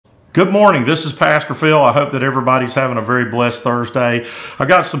Good morning. This is Pastor Phil. I hope that everybody's having a very blessed Thursday. I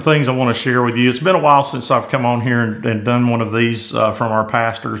got some things I want to share with you. It's been a while since I've come on here and done one of these from our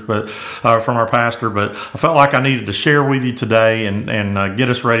pastor, but I felt like I needed to share with you today and get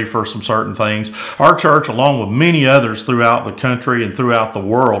us ready for some certain things. Our church, along with many others throughout the country and throughout the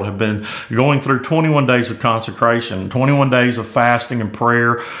world, have been going through 21 days of consecration, 21 days of fasting and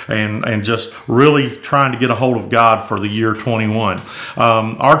prayer, and just really trying to get a hold of God for the year 21.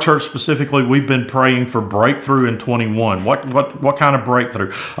 Our church specifically, we've been praying for breakthrough in 21. What kind of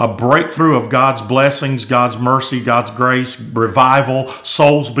breakthrough? A breakthrough of God's blessings, God's mercy, God's grace, revival,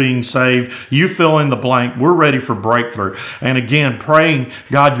 souls being saved. You fill in the blank. We're ready for breakthrough. And again, praying,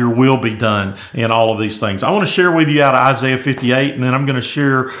 God, your will be done in all of these things. I want to share with you out of Isaiah 58, and then I'm going to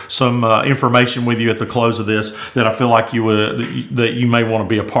share some information with you at the close of this that I feel like that you may want to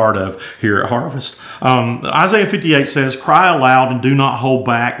be a part of here at Harvest. Isaiah 58 says, "Cry aloud and do not hold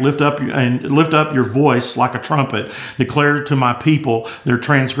back. Lift up your voice like a trumpet. Declare to my people their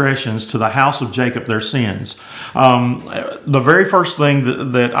transgressions, to the house of Jacob their sins." The very first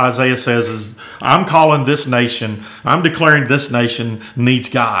thing that Isaiah says is, I'm declaring this nation needs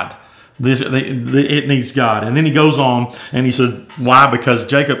God. It needs God. And then he goes on and he says, why? Because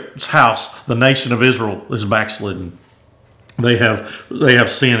Jacob's house, the nation of Israel, is backslidden. They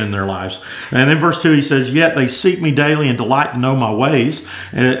have sin in their lives. And then verse 2, he says, "Yet they seek me daily and delight to know my ways,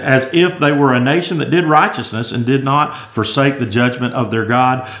 as if they were a nation that did righteousness and did not forsake the judgment of their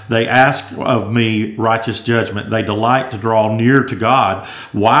God. They ask of me righteous judgment. They delight to draw near to God.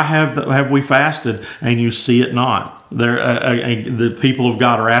 Why have we fasted and you see it not?" The people of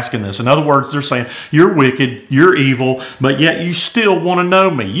God are asking this. In other words, they're saying, you're wicked, you're evil, but yet you still want to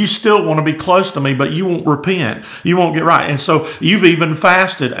know me. You still want to be close to me, but you won't repent. You won't get right. And so you've even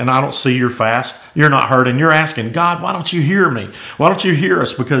fasted, and I don't see your fast. You're not heard, and you're asking, God, why don't you hear me? Why don't you hear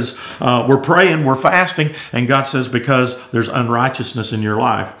us? Because we're praying, we're fasting, and God says, because there's unrighteousness in your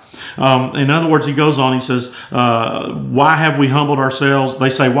life. In other words, he goes on, he says, why have we humbled ourselves? They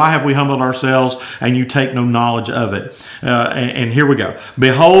say, why have we humbled ourselves, and you take no knowledge of it? And here we go.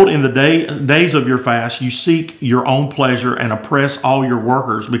 "Behold, in the days of your fast, you seek your own pleasure and oppress all your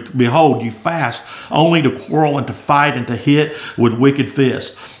workers. Behold, you fast only to quarrel and to fight and to hit with wicked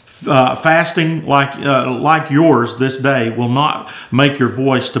fists. Fasting like yours this day will not make your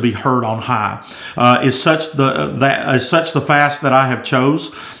voice to be heard on high. Is such the fast that I have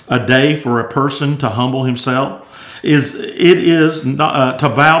chose, a day for a person to humble himself? It is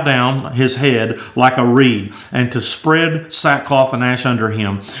to bow down his head like a reed and to spread sackcloth and ash under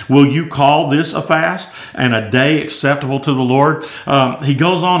him. Will you call this a fast and a day acceptable to the Lord?" He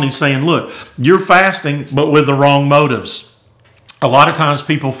goes on, he's saying, look, you're fasting, but with the wrong motives. A lot of times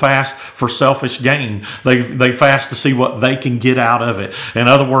people fast for selfish gain. They fast to see what they can get out of it. In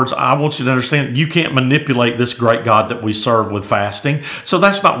other words, I want you to understand, you can't manipulate this great God that we serve with fasting. So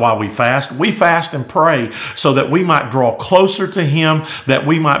that's not why we fast. We fast and pray so that we might draw closer to him, that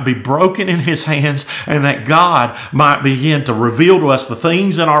we might be broken in his hands, and that God might begin to reveal to us the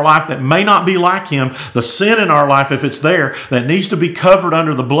things in our life that may not be like him, the sin in our life, if it's there, that needs to be covered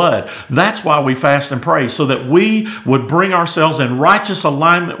under the blood. That's why we fast and pray, so that we would bring ourselves in righteous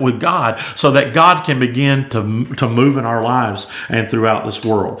alignment with God, so that God can begin to move in our lives and throughout this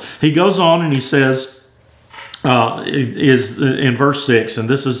world. He goes on and he says, is in verse 6, and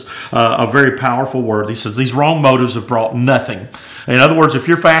this is a very powerful word. He says, these wrong motives have brought nothing. In other words, if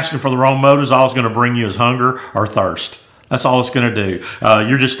you're fasting for the wrong motives, all it's going to bring you is hunger or thirst. That's all it's going to do.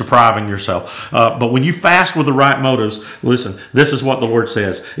 You're just depriving yourself. But when you fast with the right motives, listen, this is what the Lord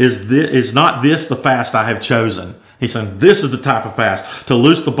says. Is not this the fast I have chosen? He's saying, this is the type of fast: to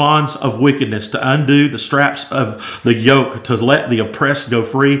loose the bonds of wickedness, to undo the straps of the yoke, to let the oppressed go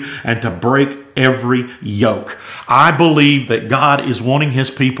free, and to break every yoke. I believe that God is wanting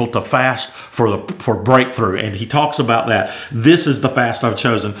his people to fast for breakthrough, and he talks about that. This is the fast I've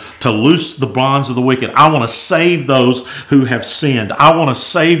chosen: to loose the bonds of the wicked. I want to save those who have sinned. I want to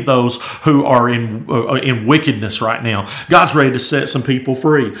save those who are in wickedness right now. God's ready to set some people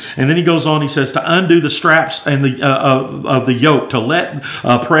free. And then he goes on, he says, to undo the straps and of the yoke, to let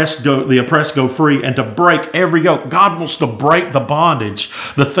the oppressed go free, and to break every yoke. God wants to break the bondage,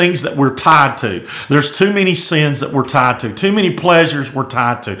 the things that we're tied to. There's too many sins that we're tied to, too many pleasures we're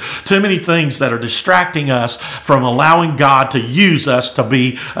tied to, too many things that are distracting us from allowing God to use us to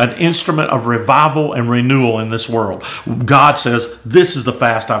be an instrument of revival and renewal in this world. God says, this is the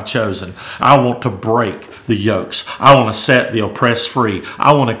fast I've chosen. I want to break the yokes. I want to set the oppressed free.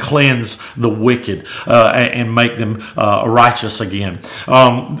 I want to cleanse the wicked and make them righteous again.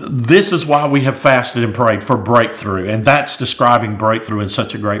 This is why we have fasted and prayed for breakthrough, and that's describing breakthrough in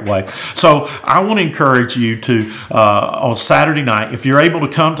such a great way. So I want to encourage you to, on Saturday night, if you're able to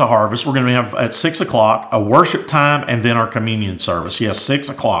come to Harvest, we're going to have at 6 o'clock a worship time and then our communion service. Yes, 6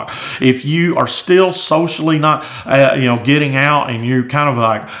 o'clock. If you are still socially not, getting out and you're kind of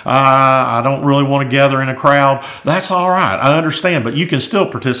like, I don't really want to gather in a crowd, that's all right. I understand, but you can still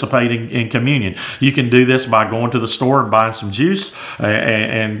participate in communion. You can do this by going to the store and buying some juice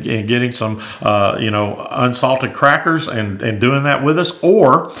and getting some, unsalted crackers and doing that with us.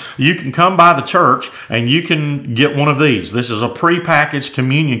 Or you can come by the church and you can get one of these. This is a pre-packaged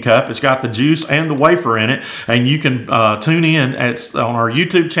communion cup. It's got the juice and the wafer in it, and you can tune in on our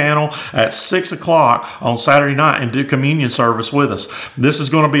YouTube channel at 6 o'clock on Saturday night and do communion service with us. This is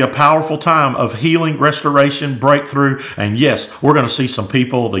going to be a powerful time of healing, restoration, breakthrough, and yes, we're going to see some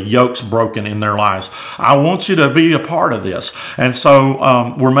people, the yokes broken in their lives. I want you to be a part of this, and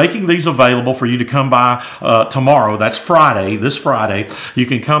so we're making these available for you to come by tomorrow. That's Friday, this Friday. You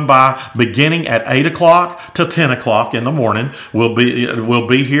can come by beginning at 8 o'clock to 10 o'clock in the morning. We'll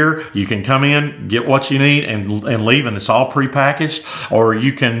be here. You can come in, get what you need, and leave, and it's all prepackaged. Or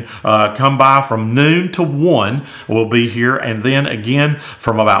you can come by from noon to 1. We'll be here, and then again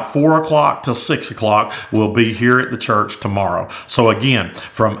from about 4 o'clock to 6 o'clock, we'll be here at the church tomorrow. So again,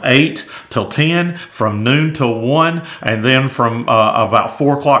 from 8 till 10, from noon till 1, and then from about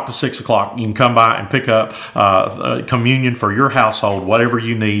 4 o'clock to 6 o'clock, you can come by and pick up communion for your household, whatever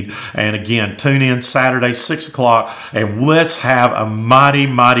you need. And again, tune in Saturday, 6 o'clock, and let's have a mighty,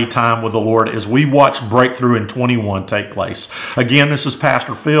 mighty time with the Lord as we watch breakthrough in 21 take place. Again, this is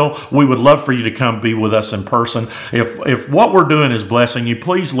Pastor Phil. We would love for you to come be with us in person. If what we're doing is blessing you,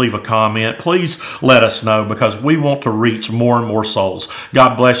 please leave a comment. Please let us know, because we want to reach more and more souls.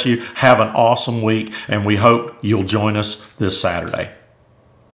 God bless you. Have an awesome week, and we hope you'll join us this Saturday.